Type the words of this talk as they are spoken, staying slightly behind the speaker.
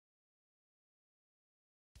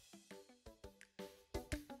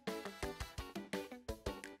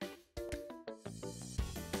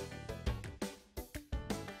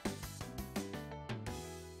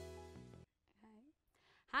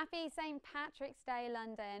Happy St Patrick's Day,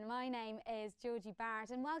 London. My name is Georgie Barrat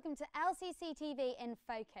and welcome to LCC TV in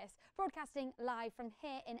Focus, broadcasting live from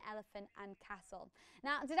here in Elephant and Castle.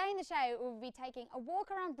 Now, today in the show, we'll be taking a walk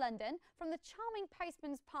around London from the charming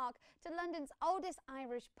Postman's Park to London's oldest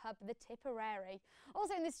Irish pub, the Tipperary.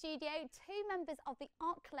 Also in the studio, two members of the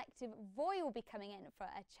art collective VOY will be coming in for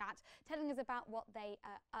a chat, telling us about what they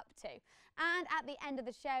are up to. And at the end of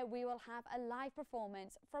the show, we will have a live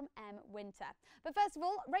performance from Emm Winter. But first of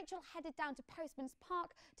all, Rachel headed down to Postman's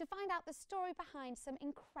Park to find out the story behind some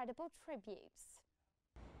incredible tributes.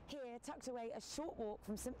 Here, tucked away a short walk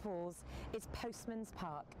from St Paul's, is Postman's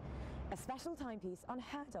Park, a special timepiece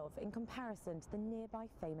unheard of in comparison to the nearby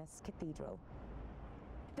famous cathedral.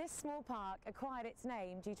 This small park acquired its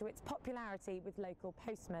name due to its popularity with local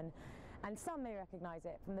postmen, and some may recognise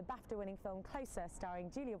it from the BAFTA-winning film Closer, starring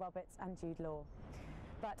Julia Roberts and Jude Law.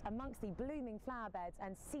 But amongst the blooming flower beds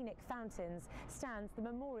and scenic fountains stands the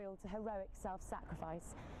memorial to heroic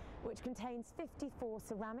self-sacrifice, which contains 54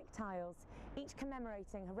 ceramic tiles, each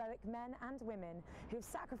commemorating heroic men and women who have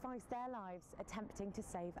sacrificed their lives attempting to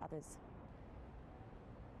save others.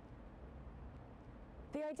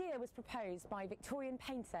 The idea was proposed by Victorian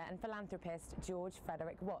painter and philanthropist George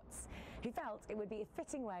Frederick Watts, who felt it would be a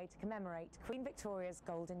fitting way to commemorate Queen Victoria's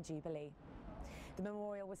Golden Jubilee. The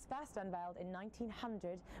memorial was first unveiled in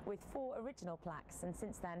 1900 with 4 original plaques, and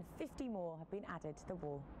since then 50 more have been added to the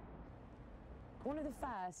wall. One of the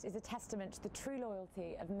first is a testament to the true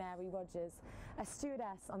loyalty of Mary Rogers, a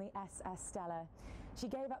stewardess on the SS Stella. She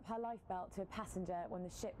gave up her lifebelt to a passenger when the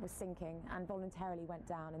ship was sinking and voluntarily went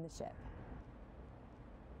down in the ship.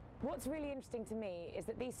 What's really interesting to me is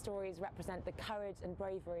that these stories represent the courage and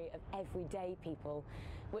bravery of everyday people,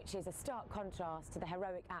 which is a stark contrast to the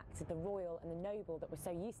heroic acts of the royal and the noble that we're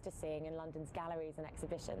so used to seeing in London's galleries and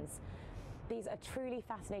exhibitions. These are truly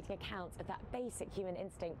fascinating accounts of that basic human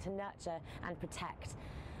instinct to nurture and protect,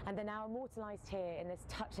 and they're now immortalised here in this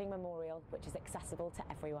touching memorial, which is accessible to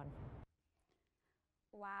everyone.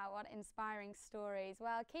 Wow, what inspiring stories.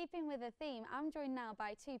 Well, keeping with the theme, I'm joined now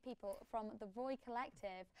by two people from the VOY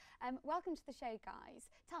Collective. Welcome to the show,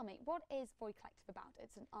 guys. Tell me, what is VOY Collective about?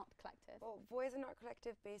 It's an art collective. Well, VOY is an art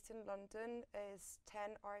collective based in London. It's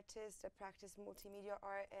 10 artists that practice multimedia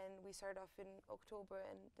art, and we started off in October,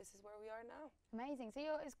 and this is where we are now. Amazing.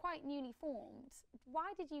 So it's quite newly formed.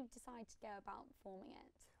 Why did you decide to go about forming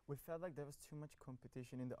it? We felt like there was too much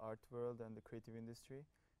competition in the art world and the creative industry.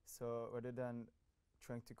 So rather than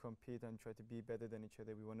trying to compete and try to be better than each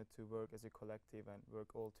other, we wanted to work as a collective and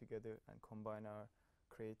work all together and combine our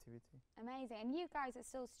creativity. Amazing. And you guys are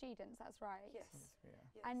still students, that's right? Yes. Yeah.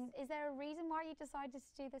 Yes. And is there a reason why you decided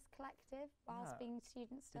to do this collective whilst being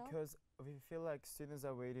students still? Because we feel like students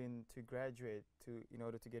are waiting to graduate in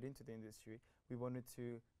order to get into the industry. We wanted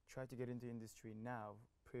to try to get into industry now,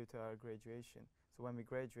 prior to our graduation. So when we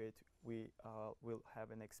graduate, we will have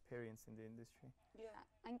an experience in the industry. Yeah.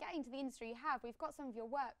 And getting to the industry you have, we've got some of your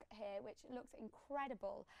work here, which looks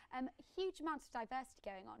incredible. Huge amounts of diversity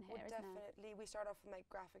going on here, isn't there? Definitely. We start off from like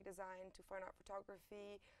graphic design to fine art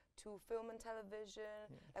photography to film and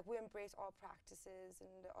television. Yeah. Like we embrace all practices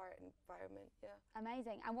in the art environment. Yeah.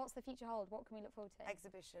 Amazing. And what's the future hold? What can we look forward to?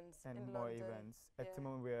 Exhibitions and in more London. Events. At the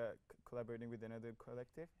moment, we are collaborating with another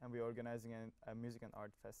collective, and we're organizing a music and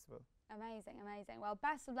art festival. Amazing, amazing. Well,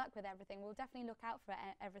 best of luck with everything. We'll definitely look out for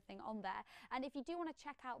everything on there. And if you do want to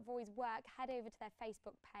check out VOY's work, head over to their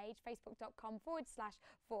Facebook page,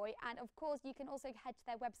 facebook.com/VOY. And of course, you can also head to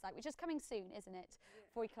their website, which is coming soon, isn't it? Yeah.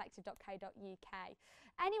 voycollective.co.uk.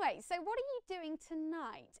 Anyway, so what are you doing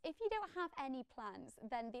tonight? If you don't have any plans,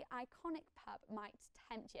 then the iconic pub might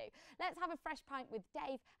tempt you. Let's have a fresh pint with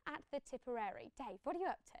Dave at the Tipperary. Dave, what are you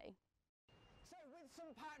up to? So with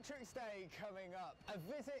St Patrick's Day coming up, a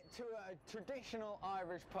visit to a traditional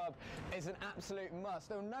Irish pub is an absolute must.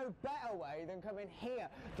 There's no better way than coming here,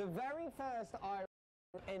 the very first Irish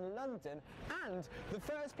pub in London and the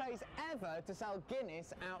first place ever to sell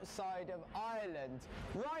Guinness outside of Ireland,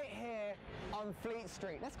 right here on Fleet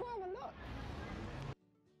Street. Let's go have a look.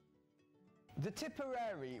 The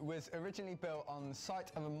Tipperary was originally built on the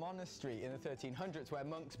site of a monastery in the 1300s where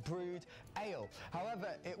monks brewed ale.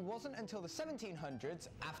 However, it wasn't until the 1700s,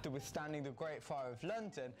 after withstanding the Great Fire of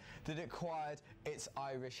London, that it acquired its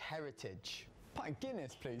Irish heritage. Pint of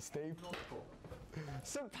Guinness, please, Steve.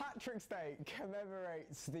 St Patrick's Day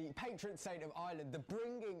commemorates the patron saint of Ireland, the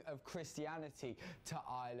bringing of Christianity to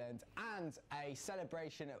Ireland, and a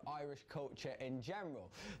celebration of Irish culture in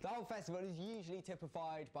general. The whole festival is usually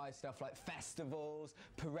typified by stuff like festivals,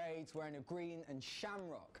 parades wearing a green and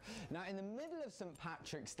shamrock. Now, in the middle of St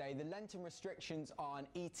Patrick's Day, the Lenten restrictions on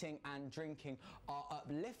eating and drinking are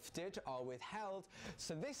uplifted, are withheld,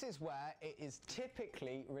 so this is where it is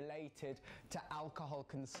typically related to alcohol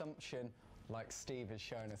consumption, like Steve has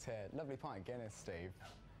shown us here. Lovely pint of Guinness, Steve.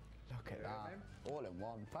 Look at that. All in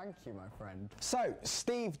one. Thank you, my friend. So,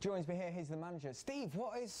 Steve joins me here. He's the manager. Steve,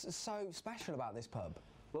 what is so special about this pub?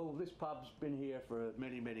 Well, this pub's been here for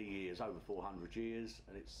many, many years, over 400 years,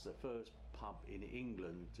 and it's the first pub in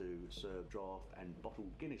England to serve draft and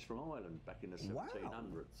bottled Guinness from Ireland back in the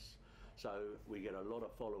 1700s. So we get a lot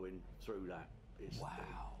of following through that. It's the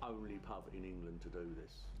only pub in England to do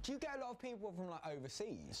this. Do you get a lot of people from like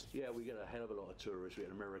overseas? Yeah, we get a hell of a lot of tourists. We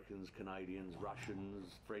get Americans, Canadians,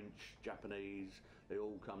 Russians, French, Japanese. They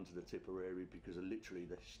all come to the Tipperary because of literally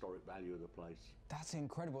the historic value of the place. That's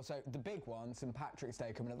incredible. So the big one, St Patrick's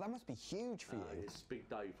Day coming up, that must be huge for you. It's a big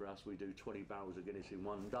day for us. We do 20 barrels of Guinness in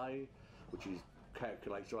one day, which is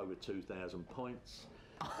calculates over 2,000 pints.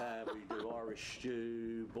 We do Irish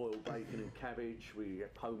stew, boiled bacon and cabbage, we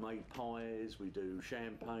get homemade pies, we do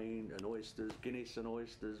champagne and oysters, Guinness and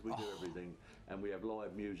oysters, we do everything. And we have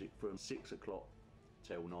live music from 6 o'clock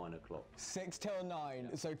till 9 o'clock. 6 till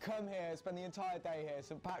 9, so come here, spend the entire day here,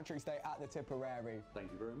 St Patrick's Day at the Tipperary.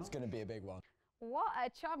 Thank you very much. It's going to be a big one. What a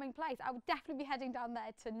charming place. I would definitely be heading down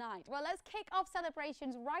there tonight. Well, let's kick off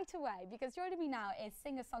celebrations right away, because joining me now is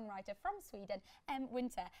singer-songwriter from Sweden, Emm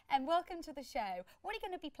Winter. And welcome to the show. What are you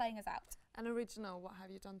going to be playing us out? An original, What Have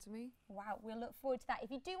You Done To Me? Wow, we'll look forward to that. If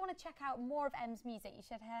you do want to check out more of Emm's music, you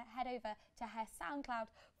should head over to her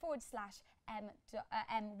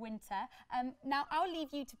SoundCloud/Emm Winter. Now, I'll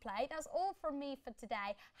leave you to play. That's all from me for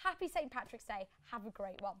today. Happy St Patrick's Day. Have a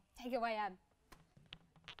great one. Take it away, Emm.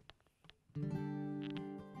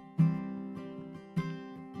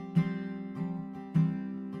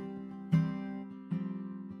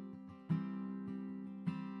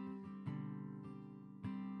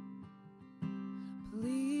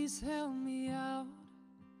 Please help me out.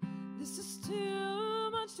 This is too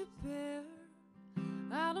much to bear.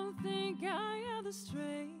 I don't think I have the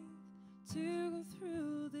strength to go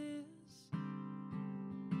through this.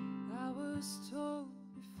 I was told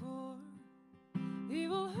before it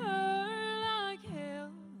will hurt like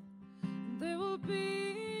hell, and there will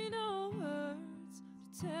be no words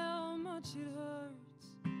to tell how much it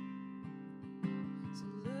hurts. So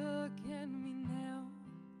look at me now,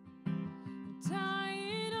 I'm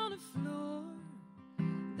dying on the floor.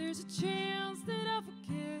 There's a chance that I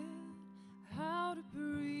forget how to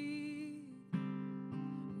breathe.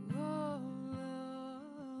 Oh,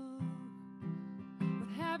 love, what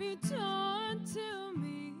have you done to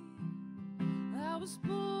me? I was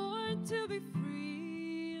born to be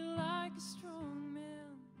free like a strong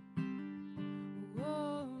man.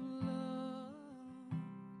 Oh, love,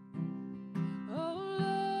 oh,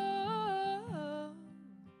 love,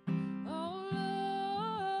 oh,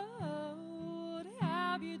 love, what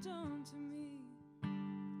have you done to me?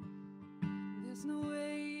 There's no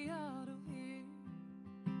way out of here,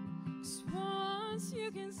 'cause once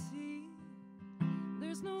you can see,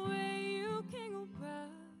 there's no way you can go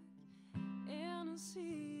back and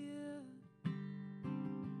see it.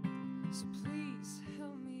 So please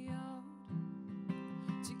help me out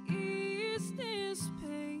to ease this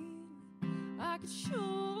pain. I could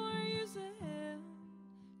sure use a hand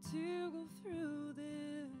to go through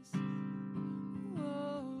this.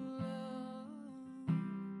 Oh, love,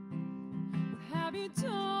 what have you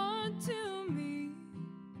done to me?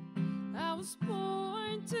 I was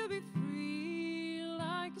born to be free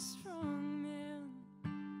like a strong man.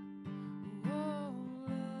 Oh,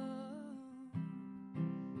 love,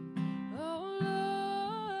 oh,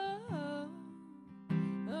 love,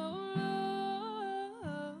 oh,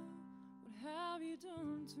 love, what have you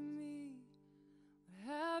done to me? What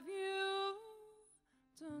have you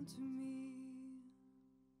done to me?